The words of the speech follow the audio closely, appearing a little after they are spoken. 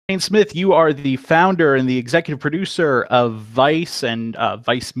Smith, you are the founder and the executive producer of Vice and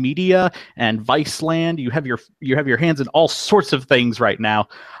Vice Media and Viceland. You have your hands in all sorts of things right now.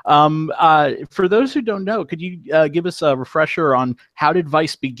 For those who don't know, could you give us a refresher on how did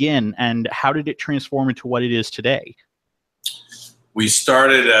Vice begin and how did it transform into what it is today? We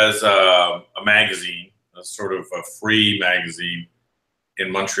started as a magazine, a sort of a free magazine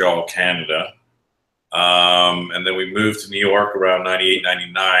in Montreal, Canada. And then we moved to New York around 98,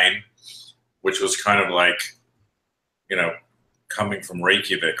 99, which was kind of like, you know, coming from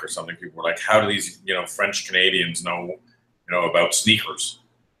Reykjavik or something. People were like, how do these, French Canadians know, about sneakers?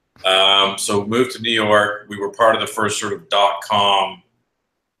 So we moved to New York. We were part of the first sort of .com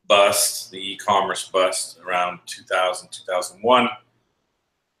bust, the e-commerce bust around 2000, 2001.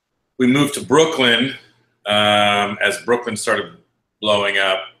 We moved to Brooklyn as Brooklyn started blowing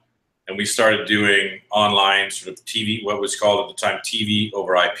up. And we started doing online sort of TV, what was called at the time TV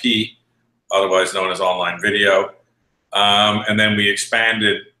over IP, otherwise known as online video. And then we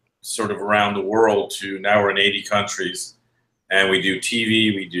expanded sort of around the world to now we're in 80 countries. And we do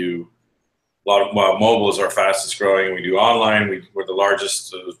TV, we do a lot of, well, mobile is our fastest growing. And we do online. We're the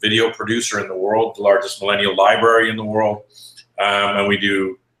largest video producer in the world, the largest millennial library in the world. And we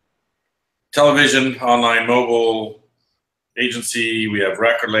do television, online, mobile, agency, we have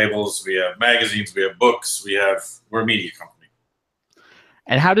record labels, we have magazines, we have books, we're a media company.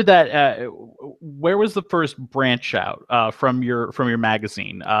 And how did that? Where was the first branch out from your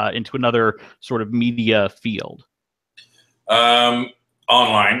magazine into another sort of media field?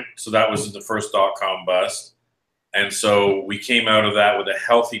 Online. So that was the first .com bust, and so we came out of that with a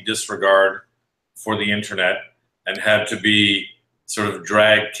healthy disregard for the internet and had to be sort of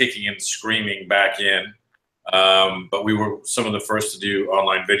dragged kicking and screaming back in. But we were some of the first to do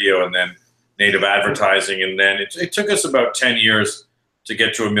online video and then native advertising. And then it took us about 10 years to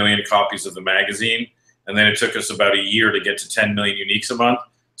get to 1 million copies of the magazine. And then it took us about a year to get to 10 million uniques a month.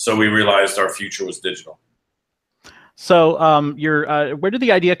 So we realized our future was digital. So where did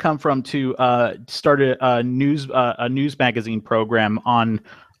the idea come from to start a news magazine program on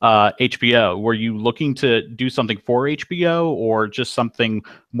HBO? Were you looking to do something for HBO or just something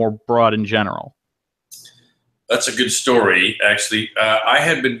more broad in general? That's a good story, actually. I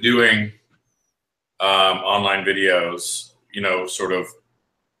had been doing online videos, sort of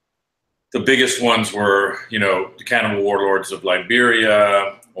the biggest ones were, the cannibal warlords of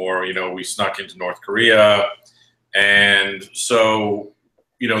Liberia, or, we snuck into North Korea. And so,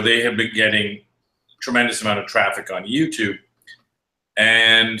 they have been getting tremendous amount of traffic on YouTube.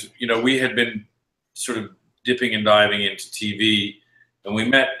 And, we had been sort of dipping and diving into TV. And we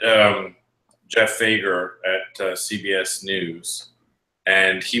met Jeff Fager at CBS News,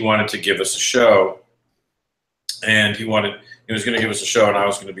 and he wanted to give us a show, and he was going to give us a show, and I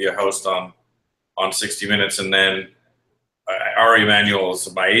was going to be a host on 60 Minutes, and then Ari Emanuel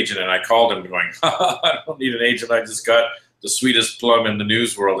is my agent, and I called him going, I don't need an agent, I just got the sweetest plum in the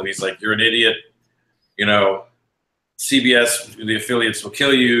news world, and he's like, you're an idiot, CBS, the affiliates will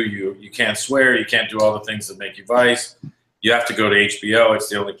kill you, you can't swear, you can't do all the things that make you Vice, you have to go to HBO, it's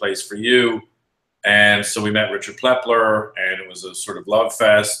the only place for you. And so we met Richard Plepler, and it was a sort of love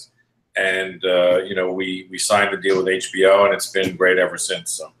fest. And, we signed the deal with HBO, and it's been great ever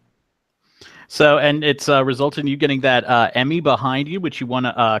since. So and it's resulted in you getting that Emmy behind you, which you won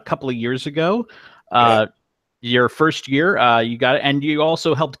a couple of years ago. Yeah. Your first year, you got it. And you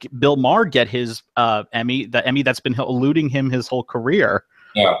also helped Bill Maher get his Emmy, the Emmy that's been eluding him his whole career.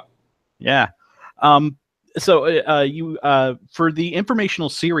 Yeah. Yeah. So you for the informational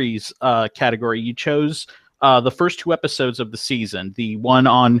series category, you chose the first 2 episodes of the season, the one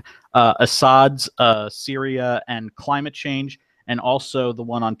on Assad's Syria and climate change, and also the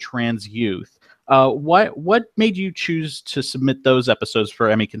one on trans youth. What made you choose to submit those episodes for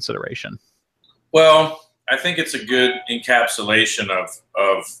Emmy consideration? Well, I think it's a good encapsulation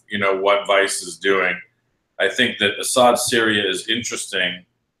of what Vice is doing. I think that Assad Syria is interesting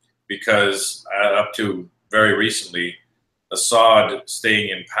because up to very recently, Assad staying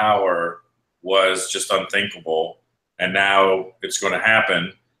in power was just unthinkable, and now it's going to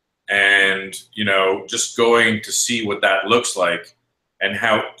happen. And just going to see what that looks like and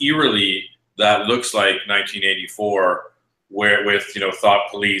how eerily that looks like 1984, where with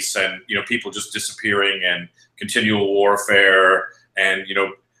thought police and people just disappearing and continual warfare and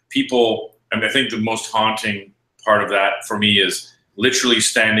people. I think the most haunting part of that for me is literally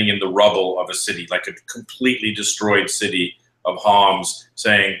standing in the rubble of a city, like a completely destroyed city of Homs,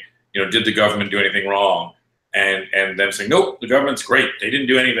 saying, did the government do anything wrong? And then saying, nope, the government's great, they didn't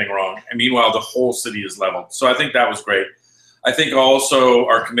do anything wrong. And meanwhile, the whole city is leveled. So I think that was great. I think also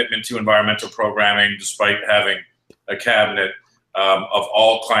our commitment to environmental programming, despite having a cabinet of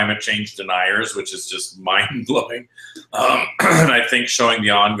all climate change deniers, which is just mind-blowing. And I think showing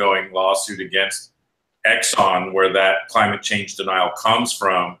the ongoing lawsuit against Exxon, where that climate change denial comes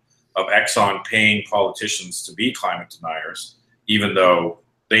from, of Exxon paying politicians to be climate deniers, even though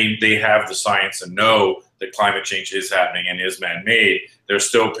they have the science and know that climate change is happening and is man-made, they're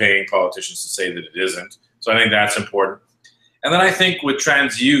still paying politicians to say that it isn't. So I think that's important. And then I think with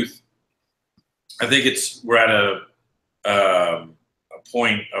trans youth, I think we're at a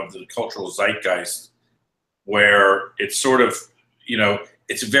point of the cultural zeitgeist where it's sort of,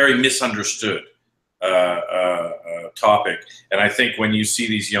 it's a very misunderstood topic. And I think when you see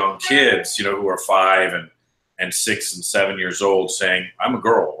these young kids, who are 5 and 6 and 7 years old saying, I'm a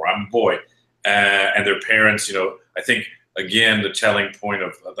girl or I'm a boy, and their parents, I think, again, the telling point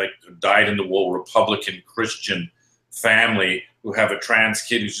of like dyed-in-the-wool Republican Christian family who have a trans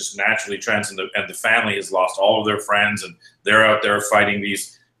kid who's just naturally trans, and the family has lost all of their friends, and they're out there fighting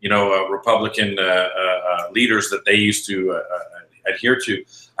these, Republican leaders that they used to adhere to.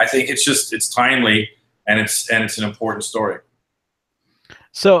 I think it's timely, and it's an important story.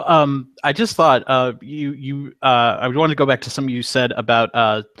 So I just thought I wanted to go back to something you said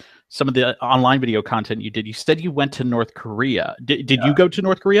about some of the online video content you did. You said you went to North Korea. Did you go to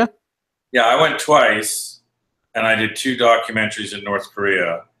North Korea? Yeah, I went twice, and I did 2 documentaries in North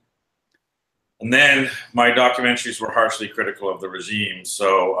Korea. And then my documentaries were harshly critical of the regime,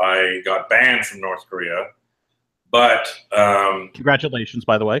 so I got banned from North Korea. But congratulations,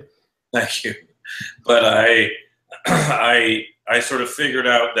 by the way. Thank you. But I sort of figured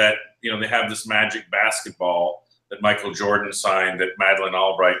out that they have this magic basketball that Michael Jordan signed that Madeleine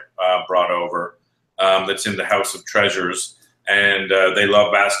Albright brought over, that's in the House of Treasures, and they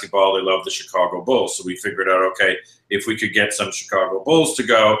love basketball. They love the Chicago Bulls. So we figured out, okay, if we could get some Chicago Bulls to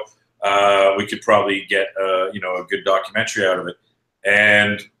go, we could probably get a good documentary out of it.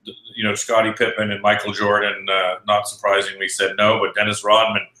 And Scottie Pippen and Michael Jordan, not surprisingly, said no, but Dennis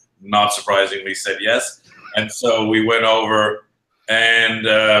Rodman, not surprisingly, said yes. And so we went over, and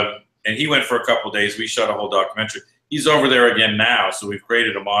he went for a couple of days. We shot a whole documentary. He's over there again now, so we've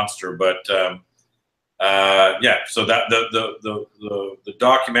created a monster. But yeah, so that the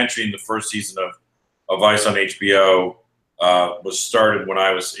documentary in the first season of Vice on HBO was started when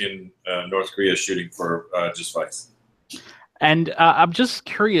I was in North Korea shooting for just Vice. And I'm just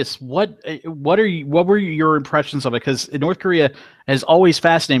curious, what were your impressions of it? Because North Korea has always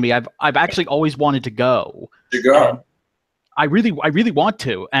fascinated me. I've actually always wanted to go. I really want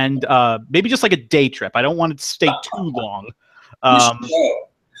to, and maybe just like a day trip. I don't want to stay too long.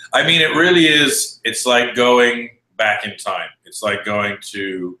 I mean, it really is. It's like going back in time. It's like going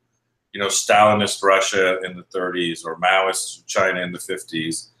to, Stalinist Russia in the 30s or Maoist China in the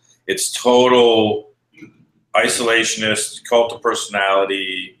 50s. It's total isolationist, cult of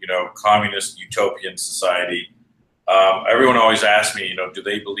personality, communist utopian society. Everyone always asks me, do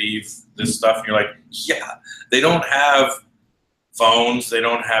they believe this stuff? And you're like, yeah. They don't have phones, they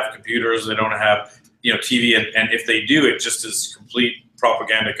don't have computers, they don't have TV, and if they do, it just is complete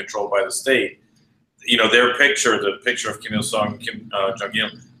propaganda controlled by the state. Their picture, the picture of Kim Il Sung, Kim Jong-il,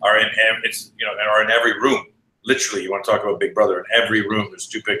 are in every room. Literally, you want to talk about Big Brother? In every room, there's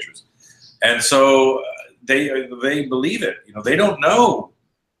 2 pictures, and so they believe it. They don't know.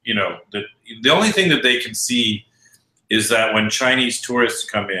 That the only thing that they can see is that when Chinese tourists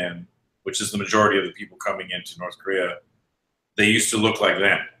come in, which is the majority of the people coming into North Korea, they used to look like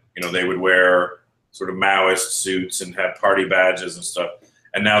them. They would wear sort of Maoist suits and have party badges and stuff.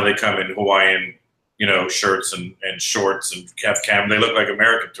 And now they come in Hawaiian, shirts and shorts and have camera. They look like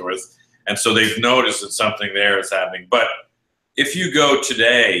American tourists. And so they've noticed that something there is happening. But if you go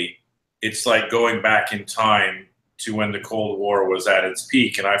today, it's like going back in time to when the Cold War was at its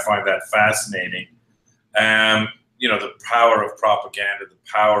peak. And I find that fascinating. The power of propaganda, the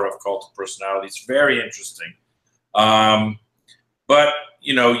power of cult of personality is very interesting. But,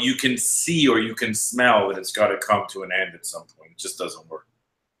 you can see or you can smell that it's got to come to an end at some point. It just doesn't work.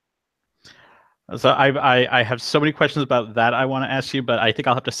 So I have so many questions about that I want to ask you, but I think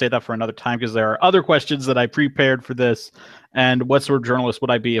I'll have to save that for another time because there are other questions that I prepared for this. And what sort of journalist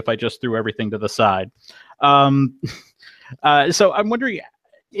would I be if I just threw everything to the side? So I'm wondering,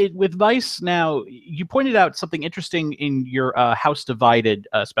 with Vice now, you pointed out something interesting in your House Divided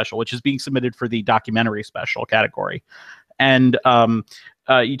special, which is being submitted for the documentary special category. And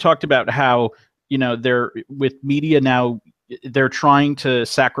you talked about how, they're with media now, they're trying to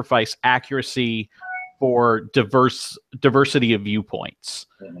sacrifice accuracy for diversity of viewpoints.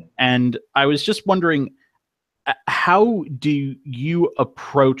 Mm-hmm. And I was just wondering, how do you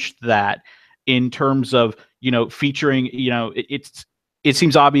approach that in terms of, featuring, it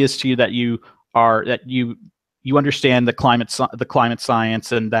seems obvious to you that you understand the climate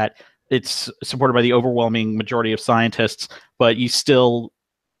science, and that it's supported by the overwhelming majority of scientists, but you still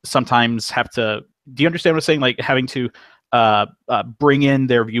sometimes have to. Do you understand what I'm saying? Like having to bring in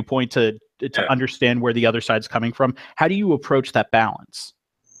their viewpoint to Yeah. understand where the other side's coming from. How do you approach that balance?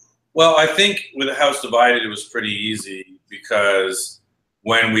 Well, I think with the House Divided, it was pretty easy because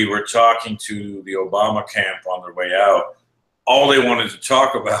when we were talking to the Obama camp on their way out, all they wanted to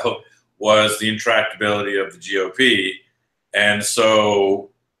talk about was the intractability of the GOP. And so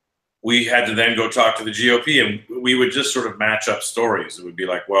we had to then go talk to the GOP, and we would just sort of match up stories. It would be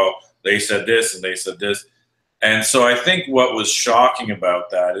like, well, they said this and they said this. And so I think what was shocking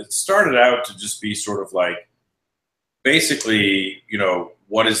about that, it started out to just be sort of like, basically,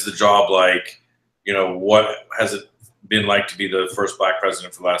 what is the job like? What has it been like to be the first black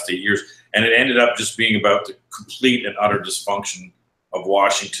president for the last 8 years? And it ended up just being about the complete and utter dysfunction of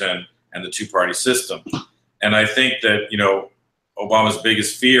Washington and the two-party system. And I think that, Obama's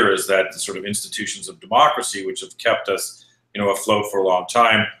biggest fear is that the sort of institutions of democracy, which have kept us, afloat for a long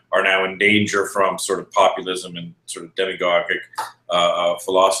time, are now in danger from sort of populism and sort of demagogic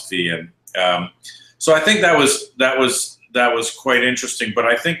philosophy. And so I think that was quite interesting. But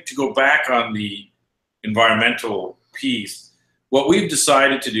I think to go back on the environmental piece, what we've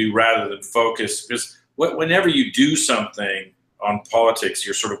decided to do rather than focus, because whenever you do something on politics,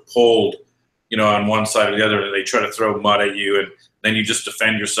 you're sort of pulled, on one side or the other, and they try to throw mud at you, and then you just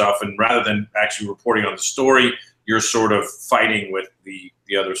defend yourself. And rather than actually reporting on the story, you're sort of fighting with the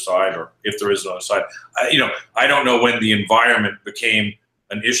other side, or if there is another side. I don't know when the environment became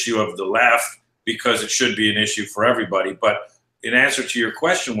an issue of the left, because it should be an issue for everybody. But in answer to your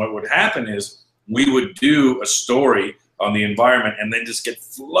question, what would happen is we would do a story on the environment and then just get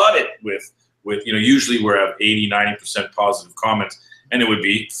flooded with usually we're at 80, 90% positive comments, and it would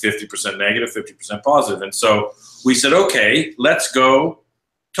be 50% negative, 50% positive. And so we said, okay, let's go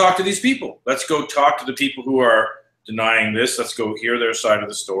talk to these people. Let's go talk to the people who are denying this. Let's go hear their side of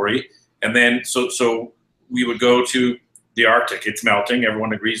the story. And then so we would go to the Arctic. It's melting.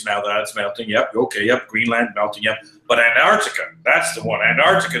 Everyone agrees now that it's melting. Yep. Okay. Yep. Greenland melting. Yep. But Antarctica, that's the one.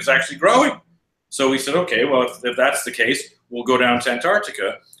 Antarctica is actually growing. So we said, okay, well, if that's the case, we'll go down to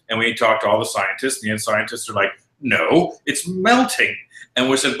Antarctica. And we talked to all the scientists, and the scientists are like, no, it's melting. And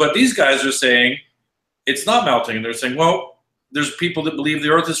we said, but these guys are saying it's not melting. And they're saying, well, there's people that believe the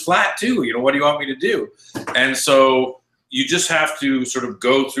Earth is flat too. What do you want me to do? And so you just have to sort of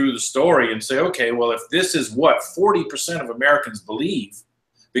go through the story and say, okay, well, if this is what 40% of Americans believe,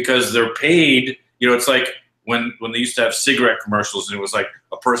 because they're paid, it's like when they used to have cigarette commercials, and it was like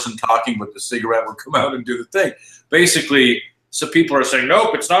a person talking with the cigarette would come out and do the thing. Basically, so people are saying,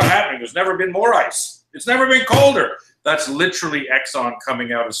 nope, it's not happening. There's never been more ice. It's never been colder. That's literally Exxon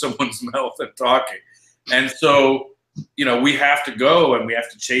coming out of someone's mouth and talking. And so, we have to go and we have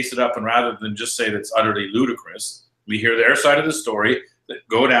to chase it up. And rather than just say that's utterly ludicrous, we hear their side of the story, that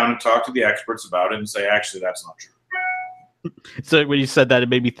go down and talk to the experts about it and say, actually, that's not true. So when you said that, it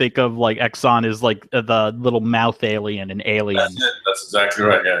made me think of like Exxon is like the little mouth alien and Alien. That's it. That's exactly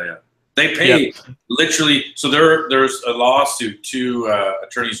right. Yeah. They pay literally. So there's a lawsuit. Two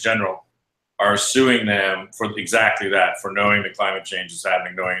attorneys general are suing them for exactly that, for knowing that climate change is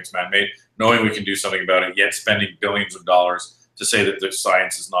happening, knowing it's man-made, knowing we can do something about it, yet spending billions of dollars to say that the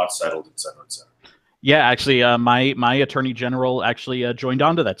science is not settled, et cetera, et cetera. Yeah, actually, my attorney general actually joined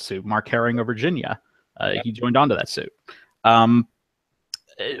onto that suit. Mark Herring of Virginia, he joined onto that suit.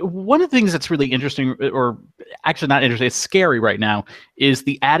 One of the things that's really interesting, or actually not interesting, it's scary right now, is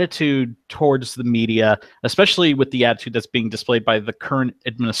the attitude towards the media, especially with the attitude that's being displayed by the current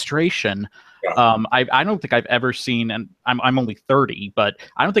administration. Yeah. I don't think I've ever seen, and I'm only 30, but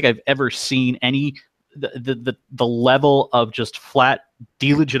I don't think I've ever seen the level of just flat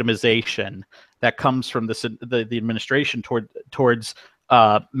delegitimization that comes from the administration towards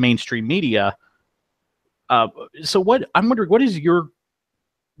mainstream media. So I'm wondering, what is your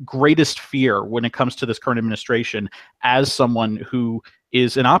greatest fear when it comes to this current administration as someone who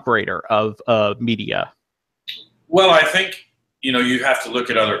is an operator of media? Well, I think, you have to look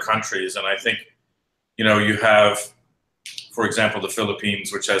at other countries, and I think, you have, for example, the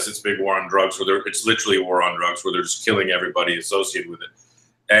Philippines, which has its big war on drugs, it's literally a war on drugs, where they're just killing everybody associated with it.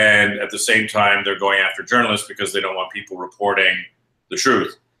 And at the same time, they're going after journalists because they don't want people reporting the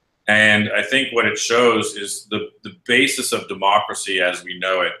truth. And I think what it shows is the basis of democracy as we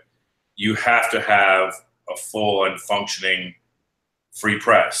know it. You have to have a full and functioning free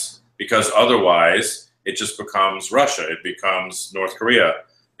press, because otherwise it just becomes Russia. It becomes North Korea.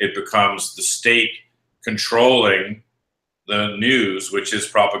 It becomes the state controlling the news, which is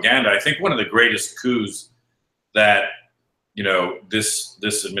propaganda. I think one of the greatest coups that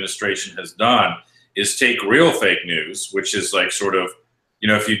this administration has done is take real fake news, which is like sort of,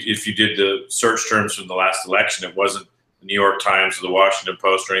 if you did the search terms from the last election, it wasn't the New York Times or the Washington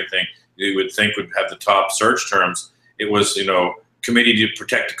Post or anything you would think would have the top search terms. It was, Committee to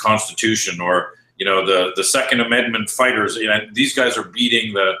Protect the Constitution, or the Second Amendment fighters. These guys are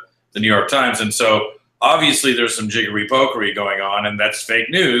beating the New York Times, and so obviously there's some jiggery pokery going on, and that's fake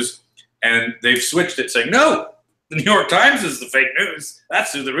news. And they've switched it, saying no, the New York Times is the fake news.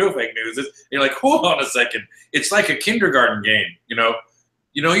 That's who the real fake news is. You're like, hold on a second. It's like a kindergarten game.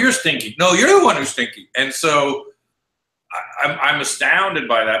 You're stinky. No, you're the one who's stinky. And so I'm astounded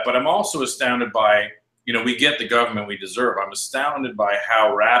by that, but I'm also astounded by, we get the government we deserve. I'm astounded by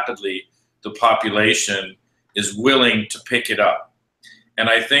how rapidly the population is willing to pick it up. And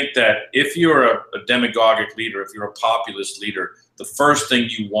I think that if you're a demagogic leader, if you're a populist leader, the first thing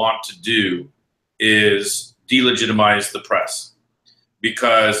you want to do is delegitimize the press.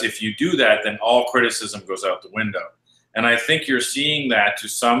 Because if you do that, then all criticism goes out the window. And I think you're seeing that to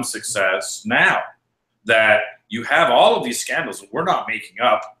some success now, that you have all of these scandals that we're not making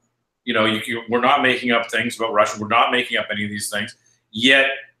up. We're not making up things about Russia. We're not making up any of these things. Yet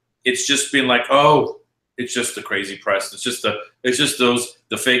it's just been like, oh, it's just the crazy press. It's just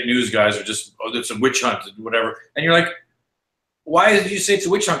the fake news guys are just, oh, it's a witch hunt and whatever. And you're like, why did you say it's a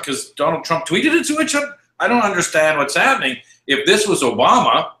witch hunt? Because Donald Trump tweeted it's a witch hunt? I don't understand what's happening. If this was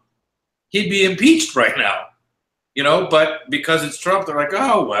Obama, he'd be impeached right now. But because it's Trump, they're like,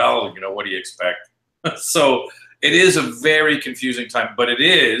 oh, well, what do you expect? So it is a very confusing time, but it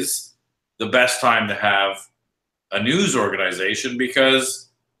is the best time to have a news organization because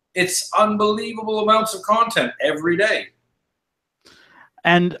it's unbelievable amounts of content every day.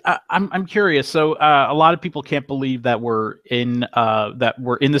 And I'm curious. So a lot of people can't believe that we're in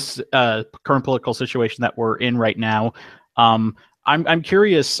this current political situation that we're in right now. I'm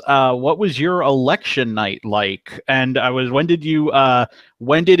curious. What was your election night like? And when did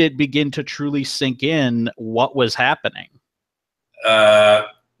it begin to truly sink in what was happening?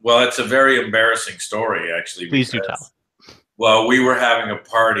 Well, it's a very embarrassing story, actually. Please do tell. Well, we were having a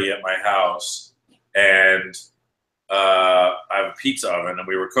party at my house, and I have a pizza oven, and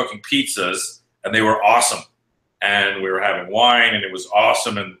we were cooking pizzas, and they were awesome. And we were having wine, and it was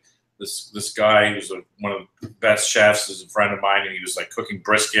awesome. And this guy who's one of the best chefs is a friend of mine, and he was like cooking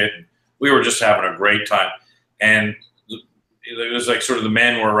brisket, and we were just having a great time. And it was like sort of the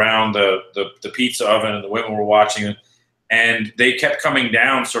men were around the pizza oven, and the women were watching it, and they kept coming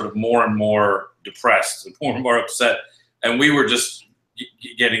down sort of more and more depressed and more upset. And we were just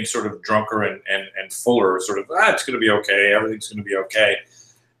getting sort of drunker and fuller, sort of, it's going to be okay. Everything's going to be okay.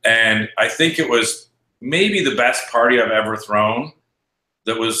 And I think it was maybe the best party I've ever thrown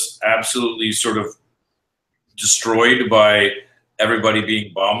that was absolutely sort of destroyed by everybody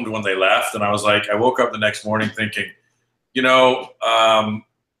being bummed when they left. And I was like, I woke up the next morning thinking,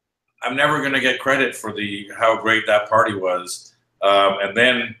 I'm never going to get credit for how great that party was. And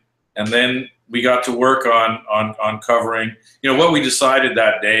then we got to work on covering, what we decided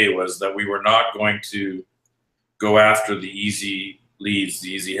that day was that we were not going to go after the easy leads,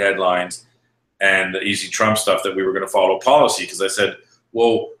 the easy headlines, and the easy Trump stuff, that we were going to follow policy. Because I said,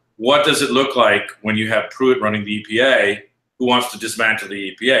 well, what does it look like when you have Pruitt running the EPA who wants to dismantle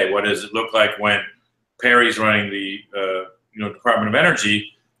the EPA? What does it look like when Perry's running the Department of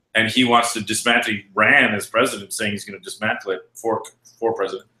Energy and he wants to dismantle? He ran as president saying he's going to dismantle it for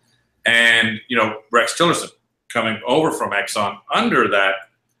president. And, Rex Tillerson coming over from Exxon under that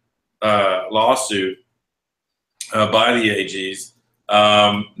lawsuit by the AGs,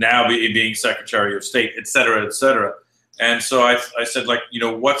 now being Secretary of State, et cetera, et cetera. And so I said, like,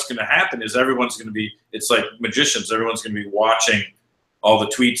 what's going to happen is everyone's going to be, it's like magicians, everyone's going to be watching all the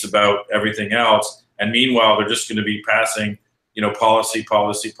tweets about everything else. And meanwhile, they're just going to be passing,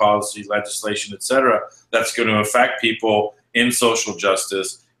 policy, legislation, et cetera, that's going to affect people in social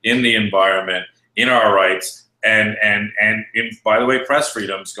justice, in the environment, in our rights, and in, by the way, press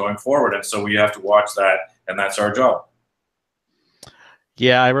freedoms going forward. And so we have to watch that, and that's our job.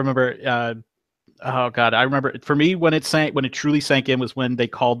 Yeah, I remember. Oh God, I remember. For me, when it truly sank in was when they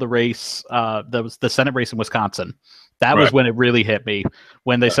called the race. The Senate race in Wisconsin. That was when it really hit me.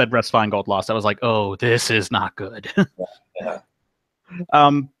 When they said Russ Feingold lost, I was like, "Oh, this is not good." Yeah.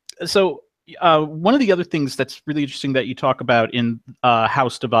 So one of the other things that's really interesting that you talk about in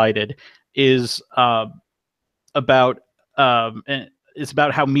House Divided is about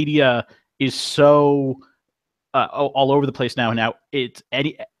how media is so all over the place now. Now it's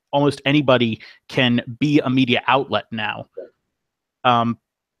almost anybody can be a media outlet now. And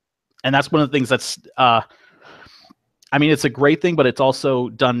that's one of the things that's, I mean, it's a great thing, but it's also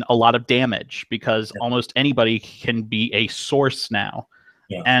done a lot of damage because almost anybody can be a source now.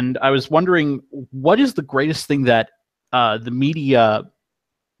 Yeah. And I was wondering, what is the greatest thing that the media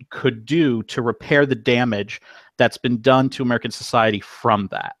could do to repair the damage that's been done to American society from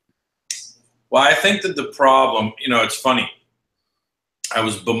that? Well, I think that the problem, it's funny. I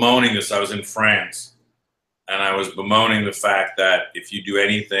was bemoaning this. I was in France, and I was bemoaning the fact that if you do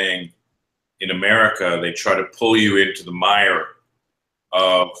anything in America, they try to pull you into the mire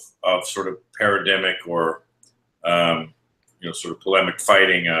of sort of paradigmic or sort of polemic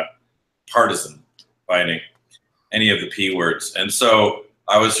fighting, partisan fighting, any of the P words. And so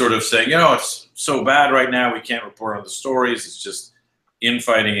I was sort of saying, it's so bad right now. We can't report on the stories. It's just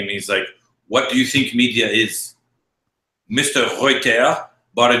infighting. And he's like, what do you think media is? Mr. Reuter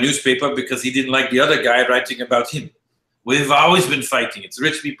bought a newspaper because he didn't like the other guy writing about him. We've always been fighting. It's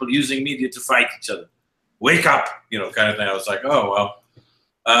rich people using media to fight each other. Wake up, kind of thing. I was like, oh, well.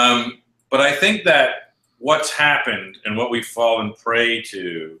 But I think that what's happened and what we've fallen prey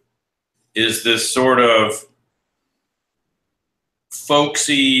to is this sort of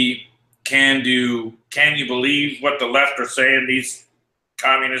folksy, can you believe what the left are saying, these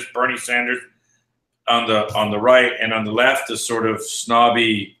communist Bernie Sanders on the right, and on the left is sort of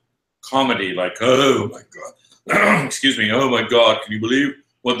snobby comedy, like, oh my God, excuse me, oh my God, can you believe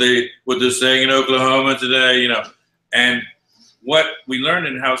what they're saying in Oklahoma today? And what we learned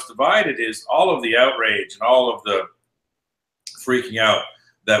in House Divided is all of the outrage and all of the freaking out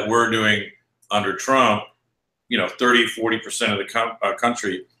that we're doing under Trump, 30-40% of the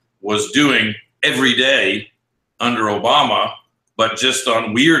country was doing every day under Obama, but just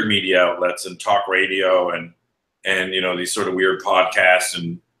on weird media outlets and talk radio and these sort of weird podcasts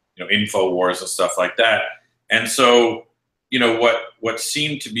and InfoWars and stuff like that. And so what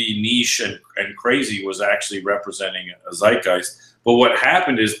seemed to be niche and crazy was actually representing a zeitgeist. But what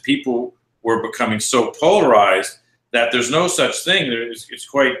happened is people were becoming so polarized that there's no such thing. It's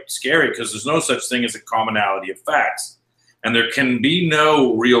quite scary because there's no such thing as a commonality of facts. And there can be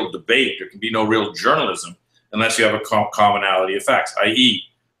no real debate. There can be no real journalism unless you have a commonality of facts, i.e.,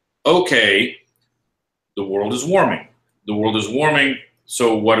 okay, the world is warming. The world is warming,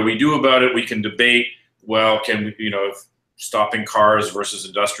 so what do we do about it? We can debate, well, can we, stopping cars versus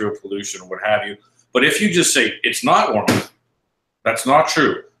industrial pollution or what have you. But if you just say it's not warming, that's not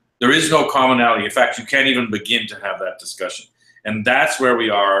true. There is no commonality. In fact, you can't even begin to have that discussion. And that's where we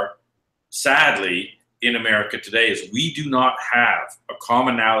are, sadly, in America today, is we do not have a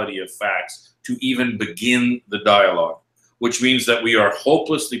commonality of facts to even begin the dialogue, which means that we are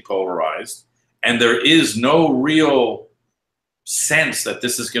hopelessly polarized, and there is no real sense that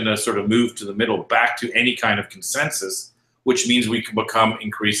this is going to sort of move to the middle back to any kind of consensus, which means we can become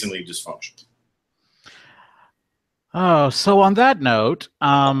increasingly dysfunctional. Oh, so on that note,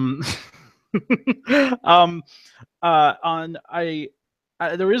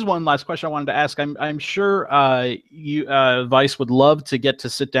 there is one last question I wanted to ask. I'm sure Vice would love to get to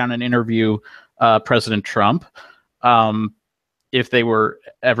sit down and interview President Trump. If they were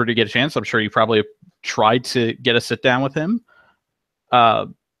ever to get a chance, I'm sure you probably tried to get a sit down with him. I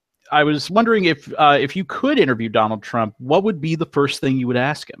was wondering if you could interview Donald Trump, what would be the first thing you would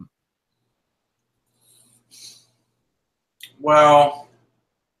ask him? Well,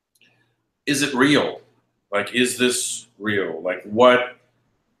 is it real? Like, is this real? Like, what?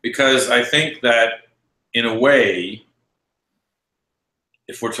 Because I think that, in a way,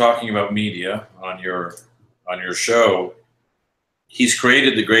 if we're talking about media on your show, he's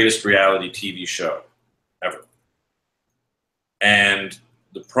created the greatest reality TV show ever. And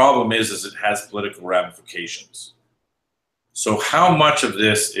the problem is it has political ramifications. So how much of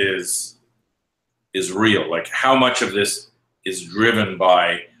this is real? Like, how much of this is driven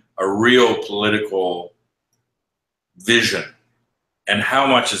by a real political vision, and how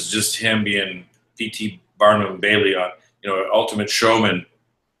much is just him being P.T. Barnum Bailey on, ultimate showman,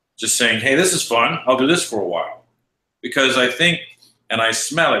 just saying, hey, this is fun, I'll do this for a while. Because I think, and I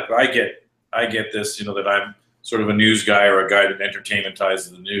smell it, I get this, that I'm sort of a news guy or a guy that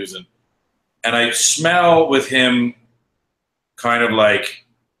entertainmentizes the news, and I smell with him kind of like,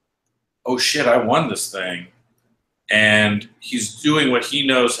 oh shit, I won this thing. And he's doing what he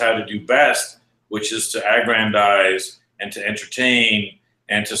knows how to do best, which is to aggrandize and to entertain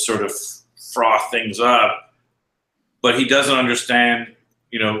and to sort of froth things up. But he doesn't understand,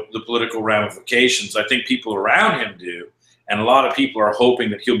 the political ramifications. I think people around him do. and a lot of people are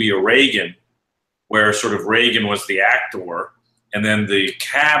hoping that he'll be a Reagan, where sort of Reagan was the actor, and then the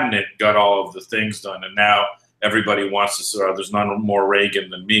cabinet got all of the things done, and now everybody wants to say, there's none more Reagan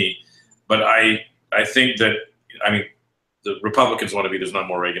than me. But I think that, I mean, the Republicans want to be there's none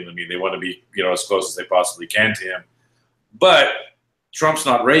more Reagan than me. They want to be, as close as they possibly can to him. But Trump's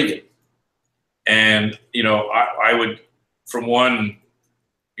not Reagan. And, I would, from one,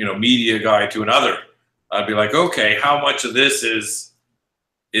 media guy to another, I'd be like, okay, how much of this is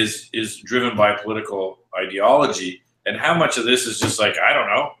driven by political ideology, and how much of this is just like, I don't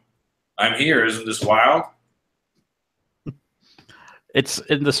know, I'm here, isn't this wild?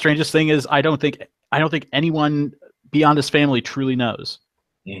 And the strangest thing is, I don't think anyone beyond his family truly knows.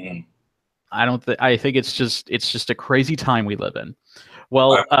 Mm-hmm. I think it's just a crazy time we live in.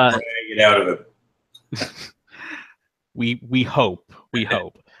 Well, get out of it. we hope.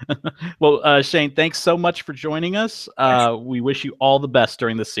 Well, Shane, thanks so much for joining us. We wish you all the best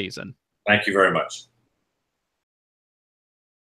during the season. Thank you very much.